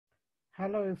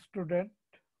Hello student,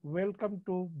 welcome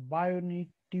to बायोनीट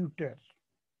tutor.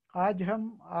 आज हम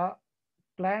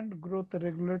plant growth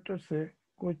regulator से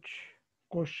कुछ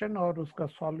क्वेश्चन और उसका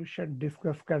सॉल्यूशन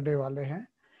डिस्कस करने वाले हैं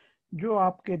जो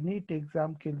आपके नीट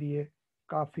एग्जाम के लिए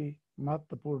काफ़ी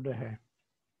महत्वपूर्ण है।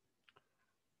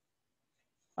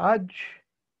 आज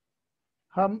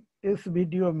हम इस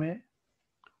वीडियो में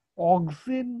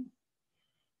ऑक्सिन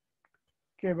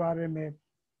के बारे में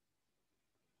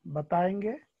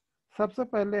बताएंगे। सबसे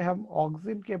पहले हम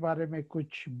ऑक्सिन के बारे में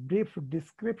कुछ ब्रीफ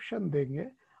डिस्क्रिप्शन देंगे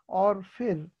और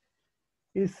फिर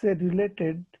इससे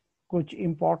रिलेटेड कुछ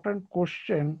इम्पोर्टेंट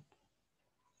क्वेश्चन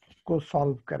को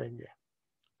सॉल्व करेंगे।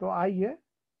 तो आइए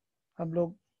हम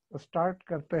लोग स्टार्ट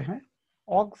करते हैं।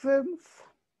 ऑक्सिन्स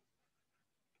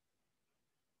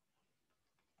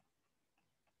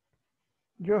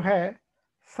जो है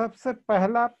सबसे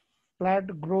पहला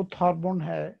प्लांट ग्रोथ हार्मोन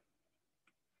है,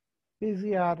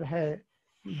 पीजीआर है,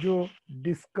 जो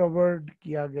डिस्कवर्ड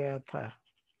किया गया था।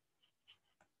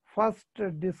 First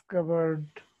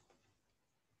discovered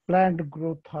plant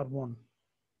growth hormone,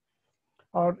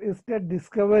 और इसके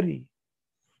डिस्कवरी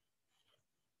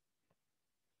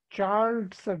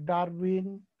चार्ल्स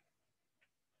डार्विन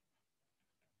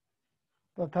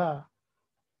तथा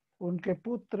उनके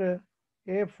पुत्र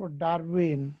एफ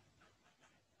डार्विन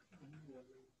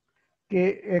के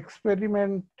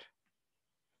एक्सपेरिमेंट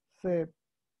से,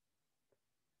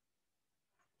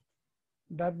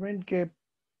 डार्विन के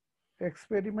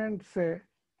एक्सपेरिमेंट से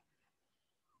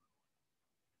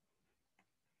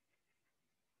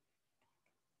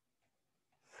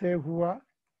हुआ।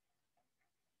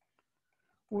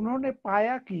 उन्होंने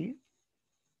पाया कि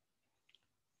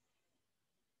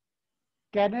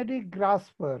कैनेडी ग्रास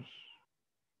पर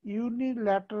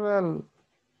unilateral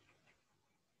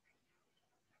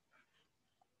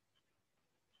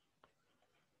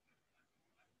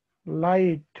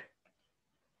light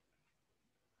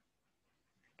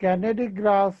Kennedy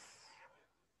grass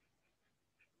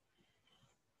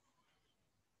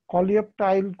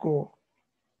coleoptile को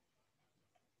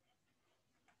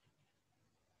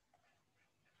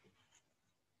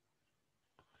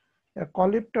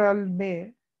कॉलियोप्टाइल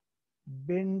में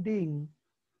बेंडिंग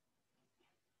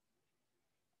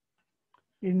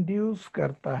इंड्यूस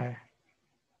करता है।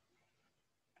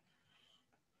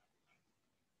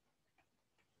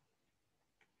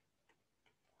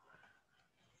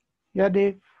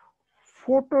 यानी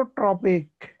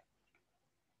फोटोट्रॉपिक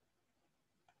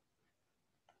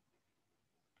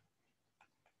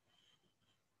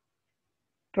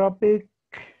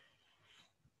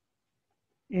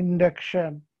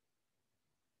इंडक्शन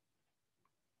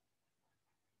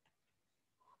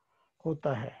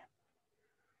होता है।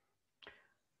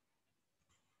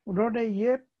 उन्होंने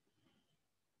ये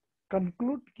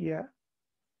कंक्लूड किया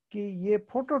कि ये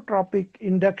phototropic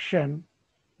induction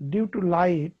due to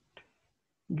light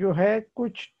जो है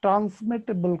कुछ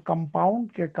ट्रांसमिटेबल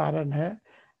कंपाउंड के कारण है।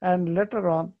 And later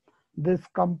on this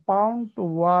compound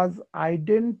was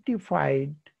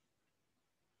identified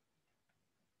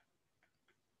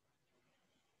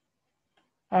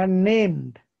and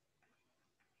named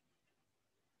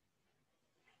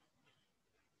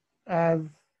as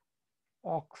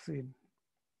auxin।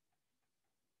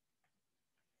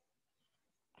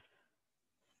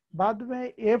 बाद में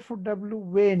एफ डब्ल्यू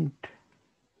वेंट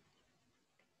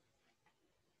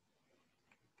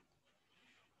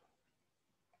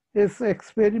इस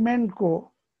एक्सपेरिमेंट को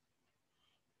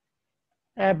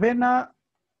Avena,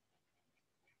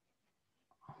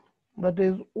 that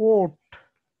is oat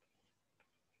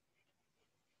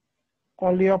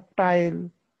coleoptile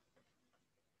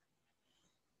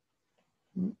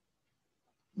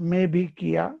में भी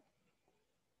किया,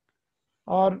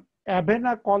 और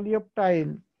Avena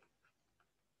coleoptile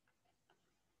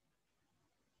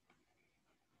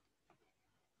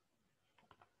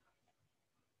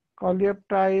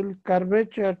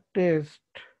curvature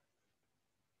test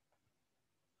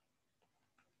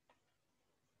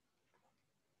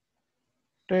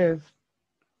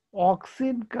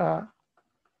auxin का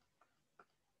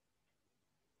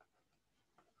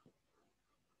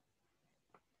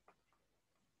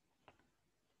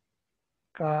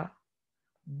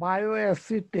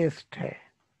बायोएसी टेस्ट है।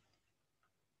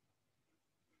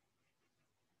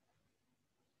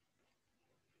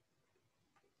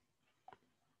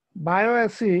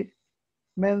 बायोएसी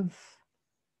मीन्स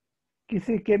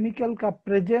किसी केमिकल का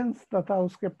प्रेजेंस तथा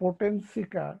उसके पोटेंसी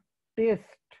का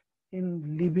टेस्ट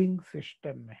इन लिविंग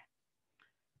सिस्टम में।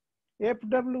 एफ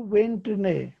डब्ल्यू वेंट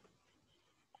ने,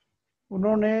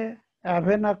 उन्होंने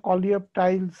एवेना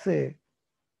कॉलियोप्टाइल से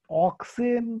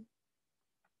ऑक्सिन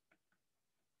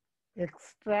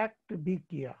एक्सट्रैक्ट भी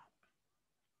किया।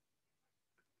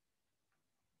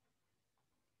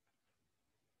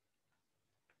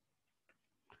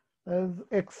 is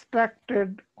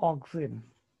extracted auxin.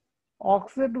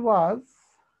 Auxin was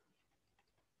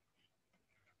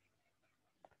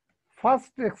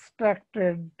first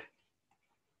extracted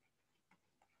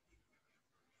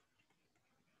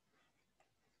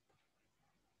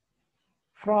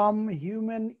from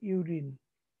human urine.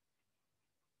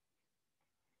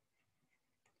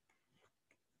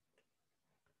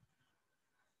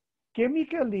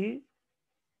 Chemically,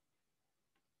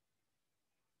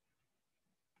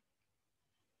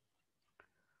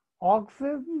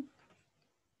 auxins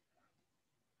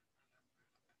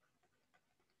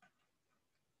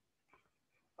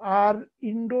are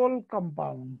indole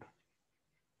compound.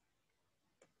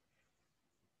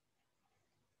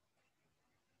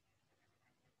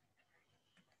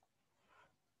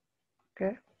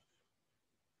 Okay,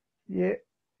 ये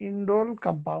indole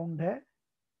compound है.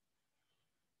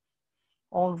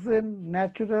 ऑक्सिन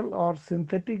नेचुरल और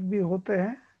synthetic भी होते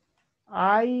हैं.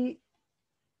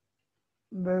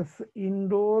 This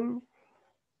indole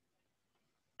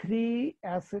 3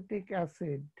 acetic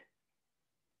acid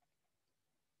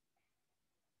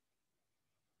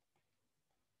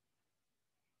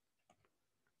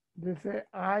जिसे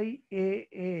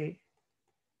IAA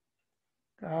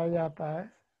कहा जाता है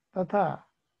तथा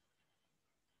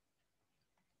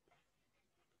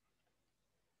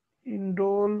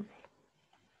इंडोल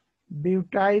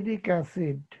ब्यूटाइरिक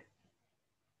एसिड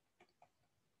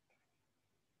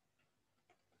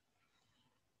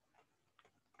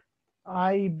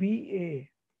IBA,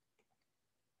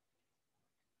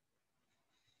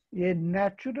 ये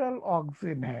नेचुरल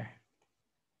ऑक्सिन है.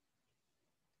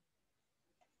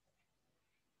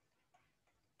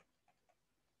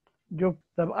 जो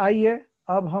तब आइए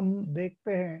अब हम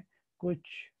देखते हैं, कुछ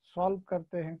सॉल्व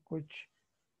करते हैं कुछ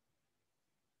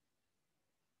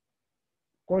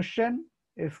क्वेश्चन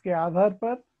इसके आधार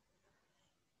पर.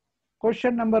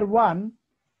 Question number 1,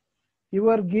 you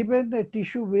are given a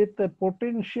tissue with a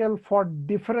potential for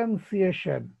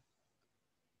differentiation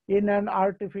in an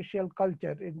artificial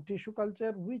culture. In tissue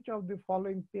culture, which of the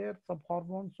following pairs of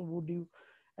hormones would you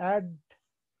add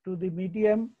to the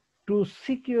medium to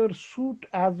secure shoot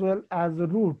as well as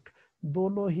root?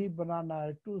 दोनों ही बनाना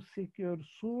है, to secure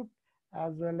shoot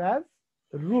as well as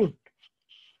root.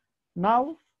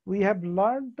 Now we have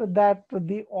learned that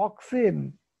the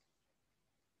auxin,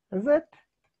 is it?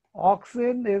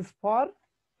 Auxin is for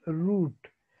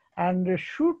root and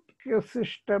shoot के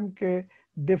system के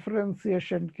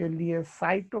differentiation के लिए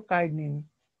cytokinin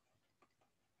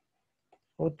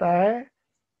होता है,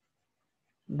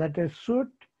 that is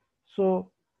shoot.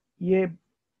 So ये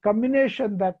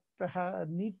combination that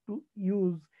need to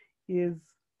use is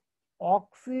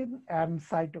auxin and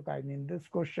cytokinin. This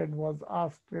question was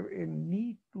asked in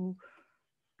NEET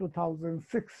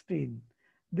 2016.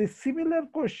 The similar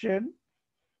question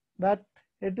that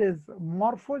it is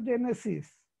morphogenesis.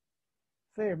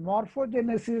 Say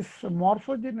morphogenesis.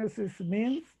 Morphogenesis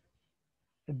means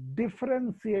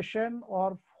differentiation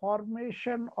or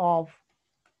formation of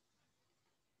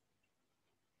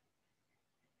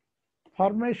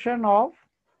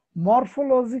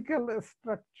morphological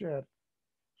structure.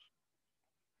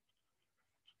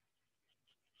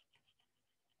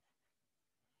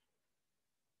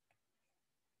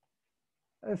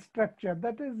 Structure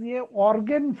that is ये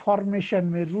organ formation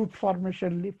में root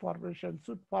formation, leaf formation,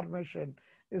 shoot formation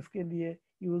इसके लिए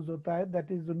use होता है,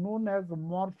 that is known as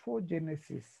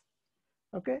morphogenesis.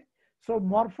 Okay, so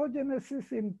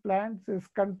morphogenesis in plants is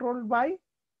controlled by,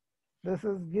 this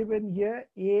is given here,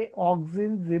 A,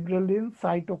 auxin, gibberellin,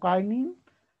 cytokinin,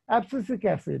 abscisic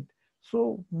acid.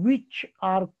 So which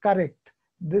are correct?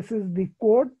 This is the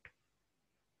code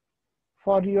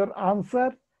for your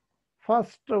answer.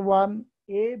 First one,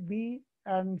 A, B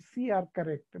and C are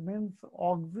correct. Means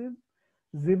auxin,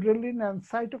 gibberellin and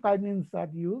cytokinins are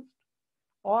used,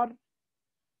 or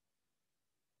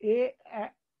A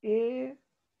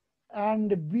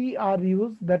and B are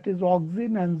used, that is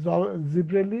auxin and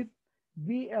gibberellin.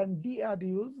 B and D are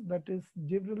used, that is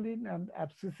gibberellin and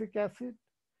abscisic acid,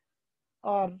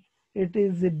 or it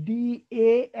is D,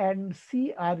 A and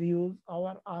C are used.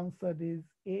 Our answer is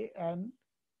A and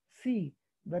C,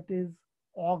 that is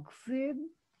auxin.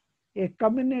 A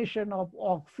combination of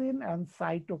auxin and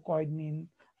cytokinin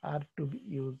are to be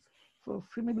used. So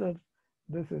similar,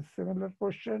 this is similar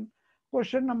question.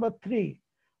 Question number 3,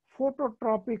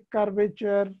 phototropic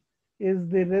curvature is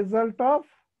the result of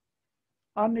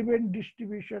uneven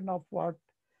distribution of what?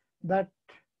 That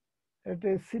it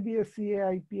is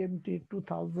CBSE AIPMT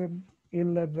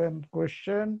 2011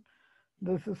 question.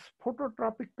 This is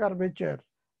phototropic curvature,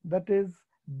 that is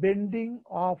bending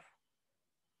of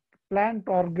plant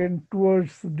organ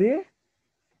towards the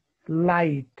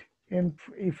light. In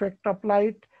effect of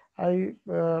light,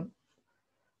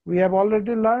 we have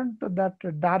already learned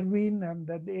that Darwin and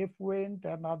then F. Went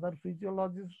and other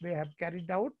physiologists, they have carried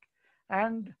out,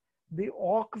 and the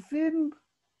auxin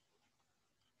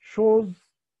shows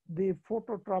the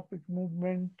phototropic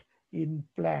movement in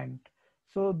plant.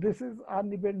 So this is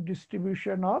uneven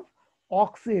distribution of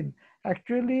auxin.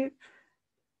 Actually,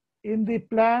 in the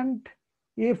plant,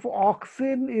 if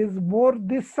auxin is more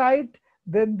this side,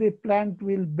 then the plant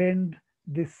will bend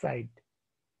this side.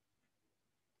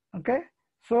 Okay,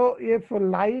 so if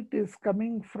light is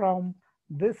coming from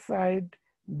this side,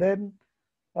 then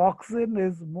auxin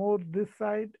is more this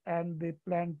side and the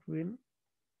plant will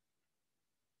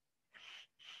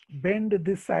bend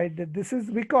this side. This is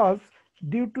because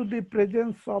due to the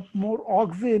presence of more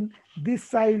auxin, this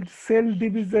side cell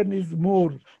division is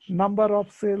more. Number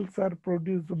of cells are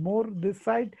produced more this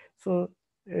side, so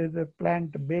the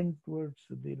plant bend towards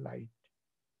the light.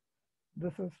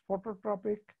 This is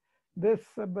phototropic. This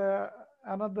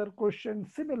another question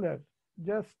similar,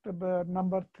 just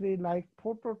number 3, like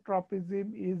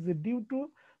phototropism is due to,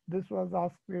 this was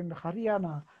asked in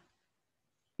Haryana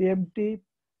PMT.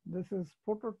 This is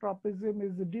phototropism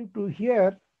is due to,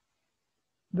 here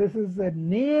this is the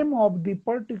name of the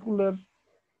particular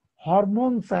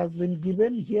hormones has been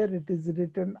given. Here it is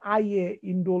written IA,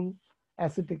 indole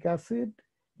acetic acid,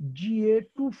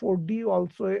 GA24D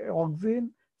also auxin,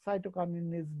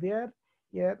 cytokinin is there.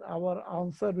 Here our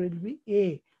answer will be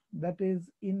A, that is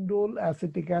indole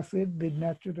acetic acid, the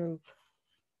natural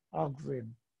auxin.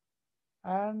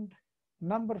 And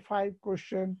number 5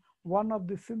 question, one of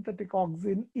the synthetic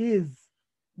auxin is,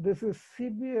 this is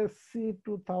CBSE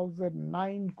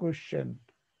 2009 question.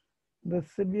 The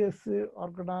CBSE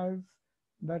organized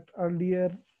that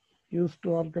earlier used to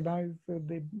organize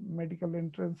the medical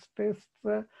entrance tests.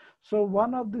 So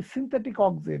one of the synthetic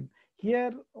auxin,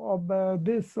 here of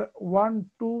this 1,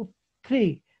 2,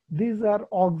 3, these are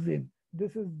auxin.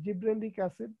 This is gibberellic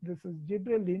acid, this is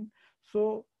gibberellin.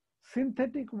 So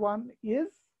synthetic one is,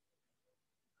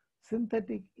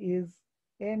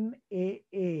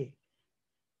 NAA,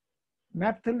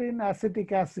 naphthalene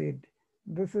acetic acid.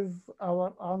 This is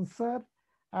our answer,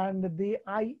 and the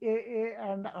IAA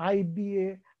and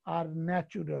IBA are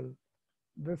natural.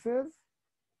 This is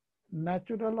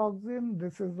natural auxin,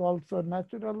 this is also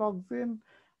natural auxin,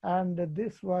 and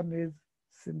this one is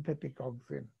synthetic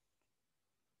auxin.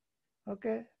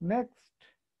 Okay, next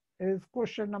is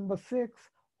question number 6.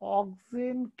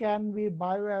 Auxin can be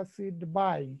bioacid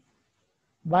by.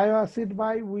 Bioacid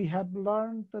by, we have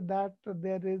learned that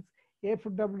there is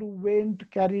F.W. Went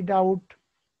carried out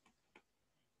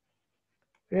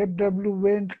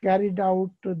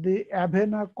the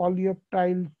Avena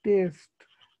coleoptile test,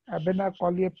 Avena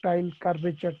coleoptile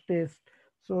curvature test.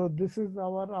 So this is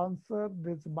our answer.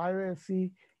 This bioacid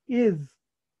is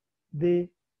the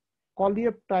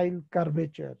coleoptile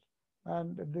curvature,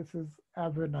 and this is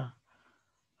Avena.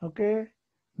 Okay,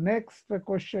 next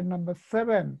question number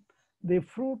 7. The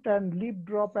fruit and leaf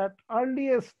drop at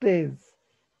earliest stage,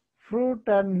 fruit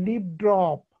and leaf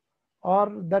drop,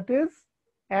 or that is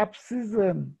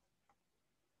abscission.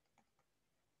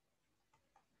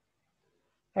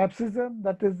 Abscission,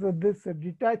 that is this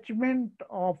detachment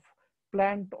of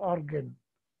plant organ.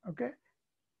 Okay,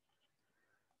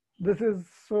 this is,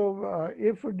 so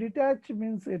if detach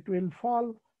means it will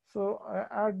fall. So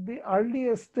at the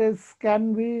earliest stage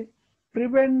can be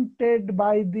prevented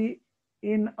by the,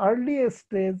 in earliest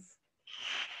stage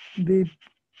the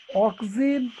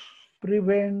auxin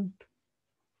prevent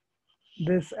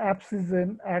this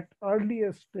abscission at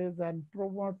earliest stage and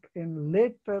promote in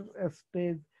later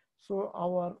stage. So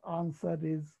our answer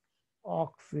is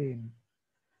auxin.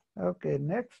 Okay,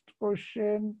 next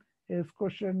question is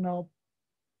question of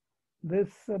this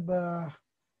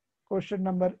question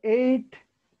number 8.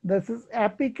 This is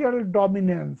apical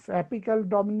dominance. Apical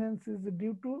dominance is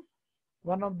due to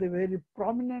one of the very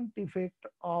prominent effect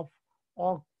of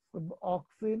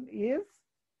auxin is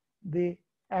the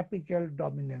apical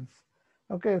dominance.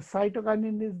 Okay,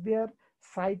 cytokinin is there.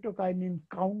 Cytokinin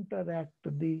counteract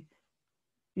the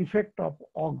effect of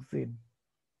auxin.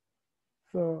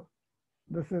 So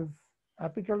this is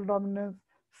apical dominance.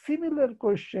 Similar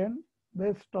question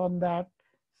based on that.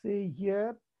 See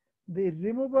here, the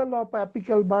removal of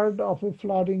apical bud of a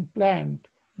flowering plant,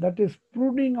 that is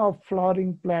pruning of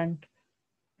flowering plant,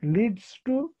 leads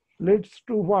to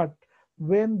what?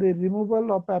 When the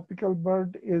removal of apical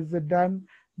bud is done,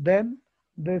 then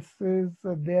this is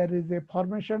there is a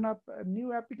formation of a new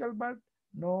apical bud,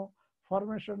 no.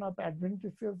 Formation of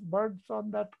adventitious buds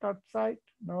on that cut site,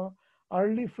 no.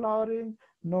 Early flowering,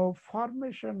 no.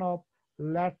 Formation of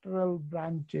lateral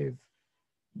branches.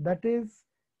 That is,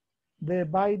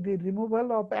 by the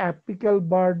removal of apical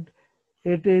bud,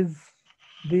 it is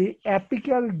the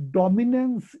apical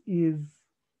dominance is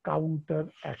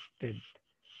counteracted.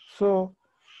 So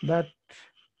that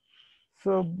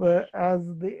as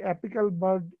the apical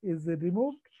bud is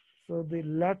removed, so the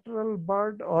lateral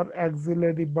bud or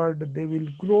axillary bud, they will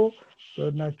grow. So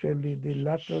naturally the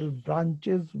lateral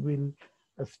branches will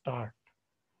start.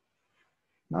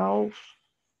 Now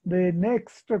the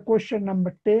next question,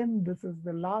 number 10, this is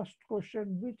the last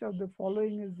question. Which of the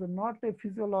following is not a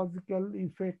physiological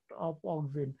effect of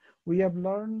auxin? We have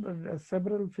learned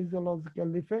several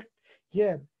physiological effects.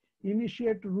 Here,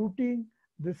 initiate rooting.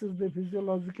 This is the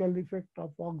physiological effect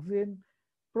of auxin.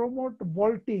 Promote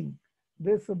bolting.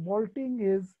 This bolting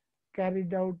is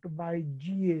carried out by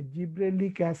GA,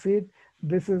 gibberellic acid.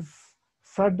 This is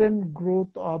sudden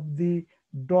growth of the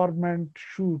dormant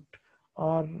shoot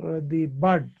or the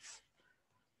buds.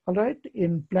 All right,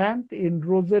 in plant, in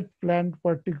rosette plant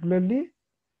particularly.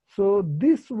 So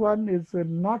this one is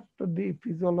not the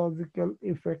physiological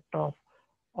effect of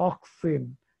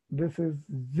auxin. This is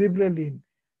gibberellin.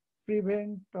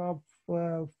 Prevent of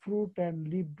fruit and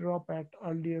leaf drop at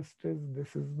earliest stage.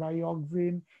 This is by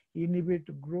auxin.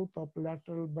 Inhibit growth of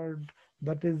lateral bud.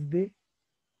 That is the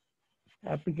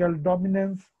apical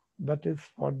dominance. That is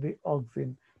for the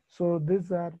auxin. So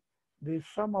these are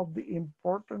some of the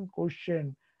important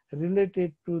questions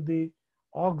related to the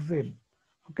auxin.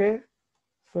 Okay,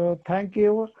 so thank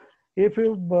you. If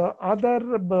you other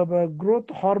growth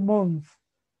hormones,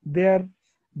 their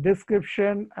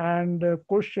description and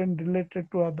question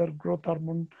related to other growth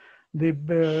hormone, the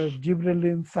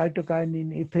gibberellin,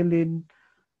 cytokinin, ethylene,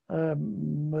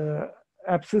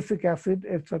 abscisic acid,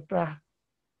 etc.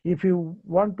 If you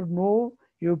want to know,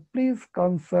 you please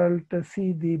consult,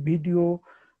 see the video,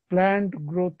 plant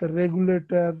growth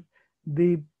regulator,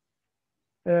 the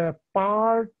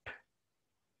part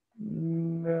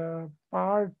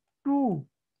 2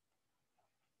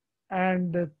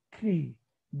 and 3.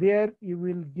 There you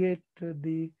will get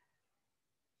the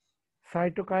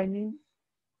cytokinin,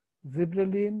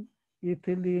 gibberellin,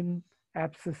 ethylene,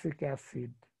 abscisic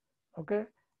acid. Okay,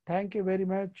 thank you very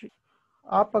much.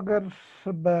 आप अगर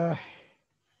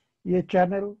ये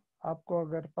channel आपको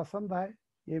अगर पसंद आए,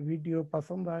 ये video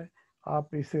पसंद आए,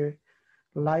 आप इसे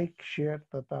लाइक, शेयर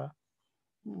तथा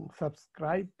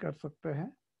सब्सक्राइब कर सकते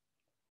हैं।